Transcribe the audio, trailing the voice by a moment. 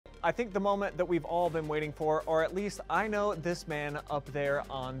I think the moment that we've all been waiting for, or at least I know this man up there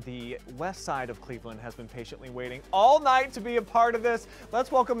on the west side of Cleveland has been patiently waiting all night to be a part of this.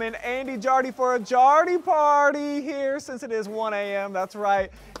 Let's welcome in Andy Jardy for a Jardy Party here since it is 1 a.m. That's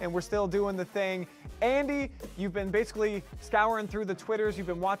right, and we're still doing the thing. Andy, you've been basically scouring through the Twitters, you've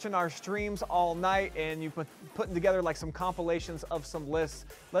been watching our streams all night, and you've been putting together like some compilations of some lists.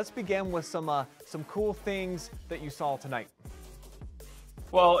 Let's begin with some cool things that you saw tonight.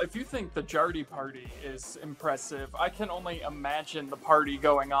 Well, if you think the Jardy Party is impressive, I can only imagine the party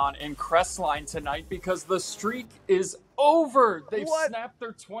going on in Crestline tonight because the streak is over. They've snapped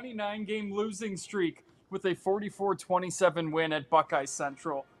their 29-game losing streak with a 44-27 win at Buckeye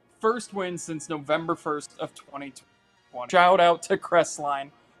Central. First win since November 1st of 2020. Shout out to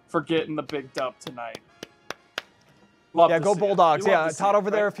Crestline for getting the big dub tonight. Yeah, go Bulldogs. Yeah, Todd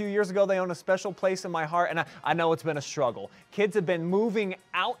over there a few years ago, they own a special place in my heart, and I know it's been a struggle. Kids have been moving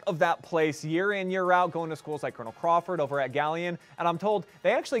out of that place year in, year out, going to schools like Colonel Crawford over at Galleon, and I'm told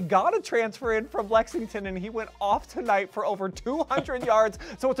they actually got a transfer in from Lexington, and he went off tonight for over 200 yards,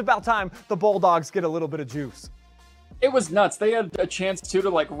 so it's about time the Bulldogs get a little bit of juice. It was nuts. They had a chance, too, to,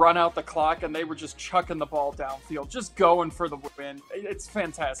 like, run out the clock, and they were just chucking the ball downfield, just going for the win. It's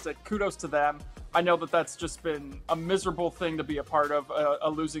fantastic. Kudos to them. I know that that's just been a miserable thing to be a part of, a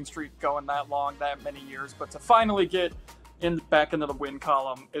losing streak going that long, that many years. But to finally get back into the win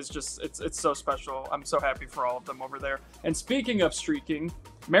column is just, it's so special. I'm so happy for all of them over there. And speaking of streaking,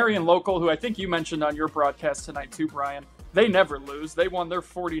 Marion Local, who I think you mentioned on your broadcast tonight, too, Brian, they never lose. They won their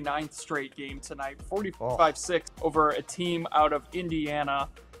 49th straight game tonight, 45-6 over a team out of Indiana.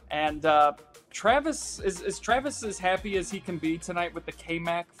 And Travis is Travis as happy as he can be tonight with the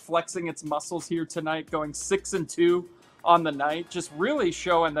KMAC flexing its muscles here tonight, going 6-2 on the night, just really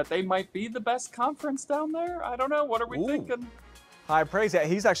showing that they might be the best conference down there. I don't know. What are we thinking? High praise. Yeah,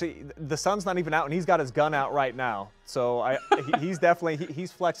 he's actually, the sun's not even out, and he's got his gun out right now. So he's definitely,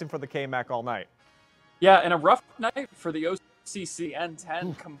 he's flexing for the KMAC all night. Yeah, and a rough night for the OCC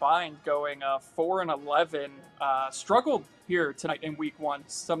N10 combined, going 4-11. Struggled here tonight in week one.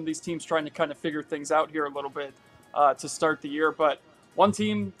 Some of these teams trying to kind of figure things out here a little bit to start the year. But one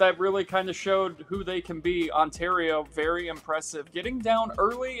team that really kind of showed who they can be, Ontario, very impressive. Getting down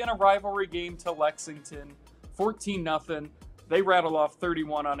early in a rivalry game to Lexington, 14-0. They rattle off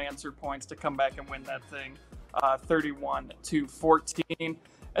 31 unanswered points to come back and win that thing, 31-14.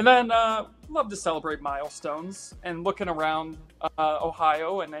 And then love to celebrate milestones and looking around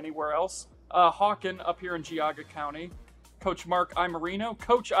Ohio and anywhere else. Hawken up here in Geauga County. Coach Mark Imarino.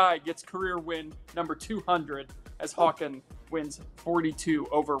 Coach I gets career win number 200 as Hawken wins 42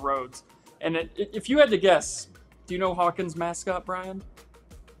 over Rhodes. And if you had to guess, do you know Hawken's mascot, Brian?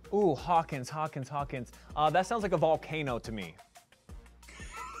 Ooh, Hawkins. That sounds like a volcano to me.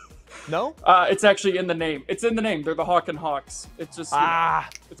 No? It's actually in the name. It's in the name. They're the Hawken Hawks. It's just,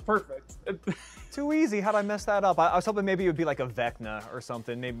 it's perfect. Too easy. How'd I mess that up? I was hoping maybe it would be like a Vecna or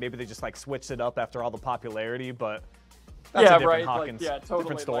something. Maybe they just like switched it up after all the popularity, but that's a different Hawkins. Like, yeah, totally.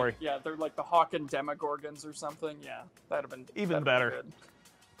 Different story. Like, yeah, they're like the Hawken Demogorgons or something. Yeah, that'd have been even better. Good.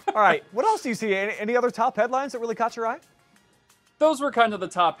 All right, what else do you see? Any other top headlines that really caught your eye? Those were kind of the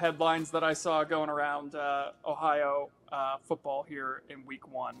top headlines that I saw going around Ohio football here in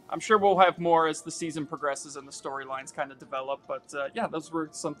week one. I'm sure we'll have more as the season progresses and the storylines kind of develop. But yeah, those were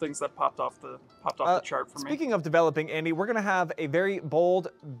some things that popped off the chart for me. Speaking of developing, Andy, we're going to have a very bold,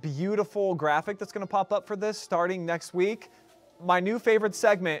 beautiful graphic that's going to pop up for this starting next week. My new favorite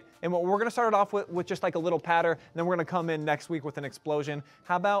segment, and we're going to start it off with just like a little patter, and then we're going to come in next week with an explosion.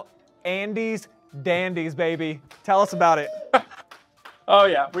 How about Andy's Dandies, baby? Tell us about it. Oh,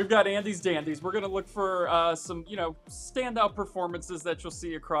 yeah. We've got Andy's Dandies. We're going to look for some, standout performances that you'll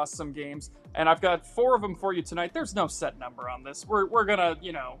see across some games. And I've got 4 of them for you tonight. There's no set number on this. We're going to,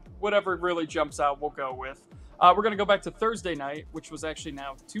 whatever really jumps out, we'll go with. We're going to go back to Thursday night, which was actually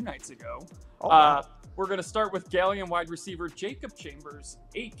now 2 nights ago. Oh, wow. We're going to start with Galleon wide receiver Jacob Chambers.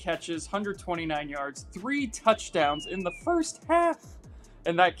 8 catches, 129 yards, 3 touchdowns in the first half.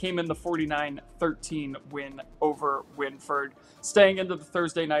 And that came in the 49-13 win over Winford. Staying into the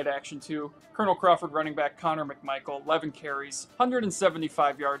Thursday night action, too, Colonel Crawford running back Connor McMichael, 11 carries,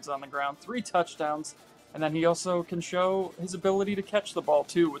 175 yards on the ground, 3 touchdowns. And then he also can show his ability to catch the ball,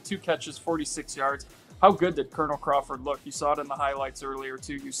 too, with 2 catches, 46 yards. How good did Colonel Crawford look? You saw it in the highlights earlier,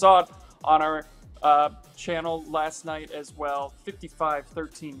 too. You saw it on our channel last night as well.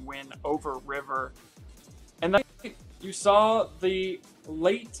 55-13 win over River. And then you saw the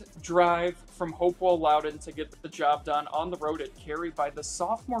late drive from Hopewell Loudon to get the job done on the road at Cary by the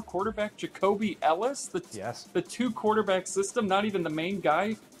sophomore quarterback Jacoby Ellis. The 2 quarterback system, not even the main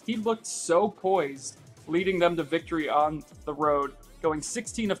guy, he looked so poised, leading them to victory on the road, going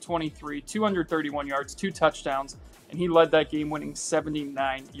 16 of 23, 231 yards, 2 touchdowns, and he led that game-winning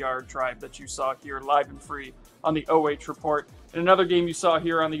 79-yard drive that you saw here live and free on the OH Report. In another game you saw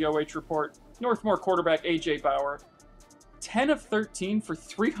here on the OH Report, Northmore quarterback A.J. Bauer, 10 of 13 for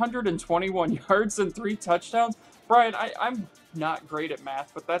 321 yards and 3 touchdowns. Brian, I'm not great at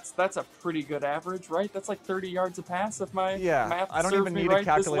math, but that's a pretty good average, right? That's like 30 yards a pass if my math I don't even need a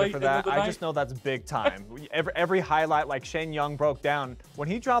calculator for that. I just know that's big time. every highlight, like Shane Young broke down, when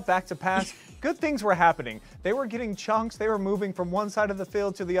he dropped back to pass, good things were happening. They were getting chunks. They were moving from one side of the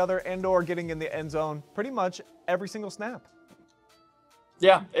field to the other and or getting in the end zone pretty much every single snap.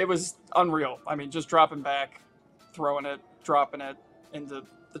 Yeah, it was unreal. I mean, just dropping back, throwing it, dropping it into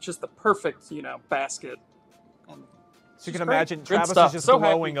just the perfect, basket. And so you can imagine Travis is just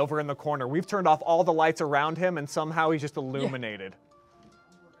glowing over in the corner. We've turned off all the lights around him, and somehow he's just illuminated.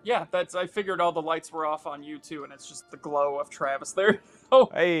 Yeah, I figured all the lights were off on you too, and it's just the glow of Travis there. Oh,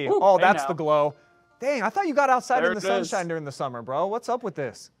 hey, that's the glow. Dang, I thought you got outside in the sunshine during the summer, bro. What's up with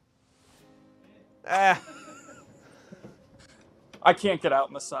this? I can't get out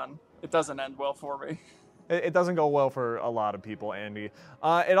in the sun. It doesn't end well for me. It doesn't go well for a lot of people, Andy.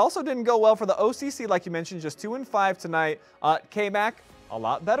 It also didn't go well for the OCC, like you mentioned, just 2-5 tonight. K-Mac, a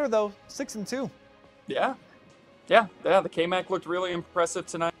lot better though, 6-2. Yeah. The K-Mac looked really impressive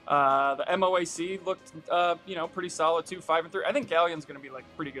tonight. The MOAC looked, pretty solid too, 5-3. I think Galleon's going to be like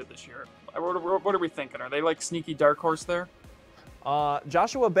pretty good this year. What are we thinking? Are they like sneaky dark horse there?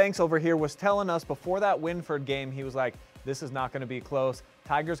 Joshua Banks over here was telling us before that Winford game, he was like, this is not going to be close.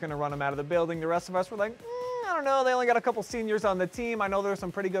 Tiger's going to run them out of the building. The rest of us were like, I don't know. They only got a couple seniors on the team. I know there's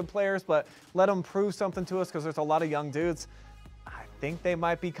some pretty good players, but let them prove something to us because there's a lot of young dudes. I think they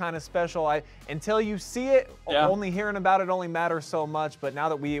might be kind of special. Until you see it, only hearing about it only matters so much. But now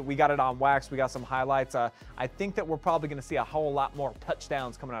that we got it on wax, we got some highlights. I think that we're probably going to see a whole lot more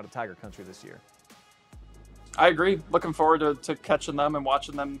touchdowns coming out of Tiger Country this year. I agree. Looking forward to catching them and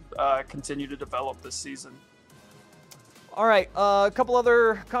watching them continue to develop this season. All right, a couple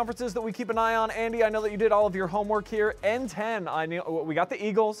other conferences that we keep an eye on. Andy, I know that you did all of your homework here. N10, I knew we got the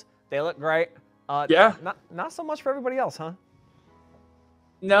Eagles. They look great. Not so much for everybody else, huh?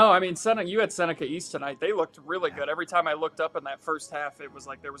 No, I mean, you had Seneca East tonight. They looked really good. Every time I looked up in that first half, it was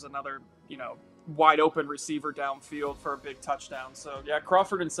like there was another, wide open receiver downfield for a big touchdown. So, yeah,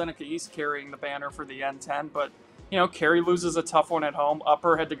 Crawford and Seneca East carrying the banner for the N10. But, Cary loses a tough one at home.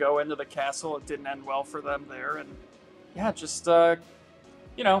 Upper had to go into the Castle. It didn't end well for them there. And yeah, just you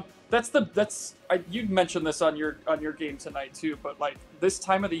mentioned this on your game tonight too, but like this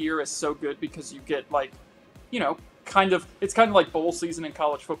time of the year is so good because you get like, it's kind of like bowl season in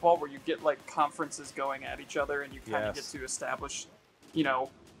college football where you get like conferences going at each other and you kind of get to establish,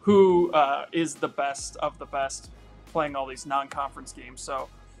 who is the best of the best playing all these non-conference games. So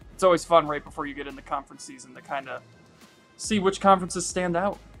it's always fun right before you get into conference season to kind of see which conferences stand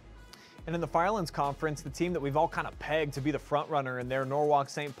out. And in the Firelands Conference, the team that we've all kind of pegged to be the front runner in there, Norwalk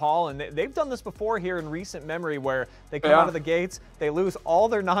St. Paul, and they've done this before here in recent memory where they come out of the gates, they lose all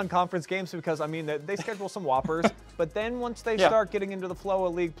their non-conference games because, I mean, they schedule some whoppers, but then once they start getting into the flow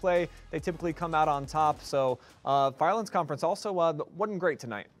of league play, they typically come out on top. So Firelands Conference also wasn't great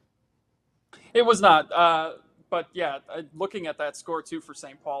tonight. It was not. But yeah, looking at that score too for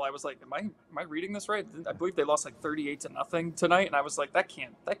St. Paul, I was like, am I reading this right? I believe they lost like 38-0 tonight, and I was like, that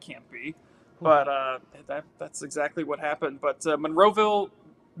can't be. But that's exactly what happened. But Monroeville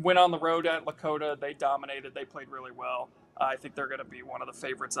went on the road at Lakota. They dominated. They played really well. I think they're going to be one of the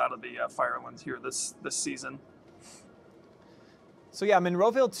favorites out of the Firelands here this season. So yeah,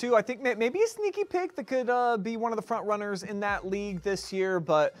 Monroeville too. I think maybe a sneaky pick that could be one of the front runners in that league this year.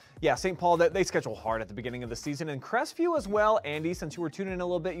 But yeah, St. Paul, they schedule hard at the beginning of the season. And Crestview as well, Andy, since you were tuning in a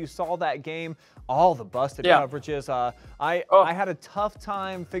little bit, you saw that game, all the busted coverages. I had a tough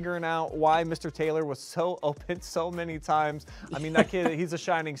time figuring out why Mr. Taylor was so open so many times. I mean, that kid, he's a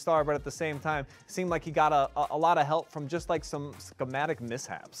shining star, but at the same time, it seemed like he got a lot of help from just like some schematic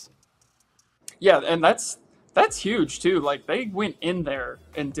mishaps. Yeah, and that's huge too. Like they went in there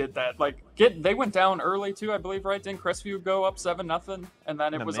and did that. Like they went down early too, I believe, right? Didn't Crestview go up 7-0, and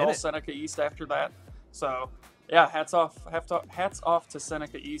then it was all Seneca East after that. So yeah, hats off to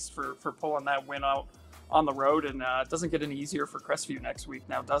Seneca East for pulling that win out on the road, and it doesn't get any easier for Crestview next week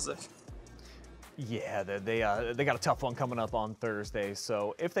now, does it? Yeah, they got a tough one coming up on Thursday.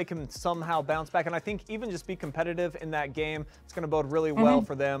 So if they can somehow bounce back, and I think even just be competitive in that game, it's going to bode really well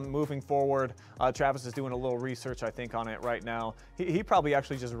for them moving forward. Travis is doing a little research, I think, on it right now. He probably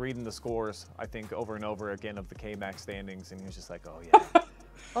actually just reading the scores, I think, over and over again of the K-Mac standings, and he was just like, oh yeah.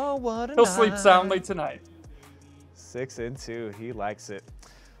 Oh, what a He'll night. sleep soundly tonight. 6-2. He likes it.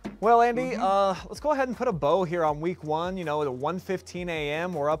 Well, Andy, let's go ahead and put a bow here on week 1. You know, at 1:15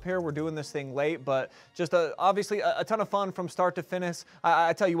 a.m. We're up here. We're doing this thing late, but just obviously a ton of fun from start to finish.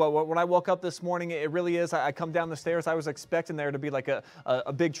 I tell you what, when I woke up this morning, it really is. I come down the stairs. I was expecting there to be like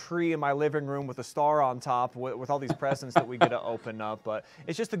a big tree in my living room with a star on top with all these presents that we get to open up. But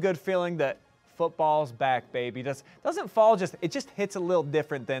it's just a good feeling that football's back, baby. Doesn't fall, it just hits a little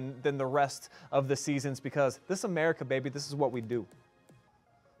different than the rest of the seasons, because this is America, baby. This is what we do.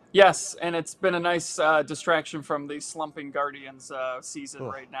 Yes, and it's been a nice distraction from the slumping Guardians season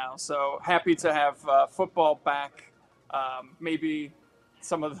right now. So happy to have football back. Maybe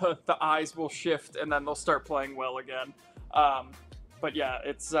some of the eyes will shift and then they'll start playing well again. But yeah,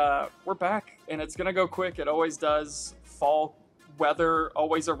 it's we're back, and it's gonna go quick. It always does. Fall weather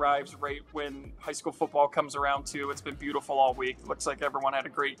always arrives right when high school football comes around too. It's been beautiful all week. Looks like everyone had a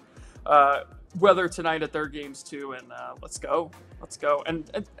great weather tonight at their games too, and let's go.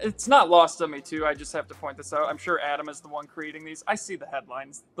 And it's not lost on me too. I just have to point this out. I'm sure Adam is the one creating these. I see the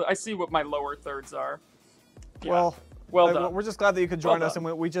headlines. I see what my lower thirds are. Yeah. Well done. We're just glad that you could join us, and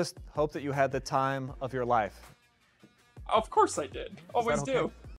we just hope that you had the time of your life. Of course I did. Always do.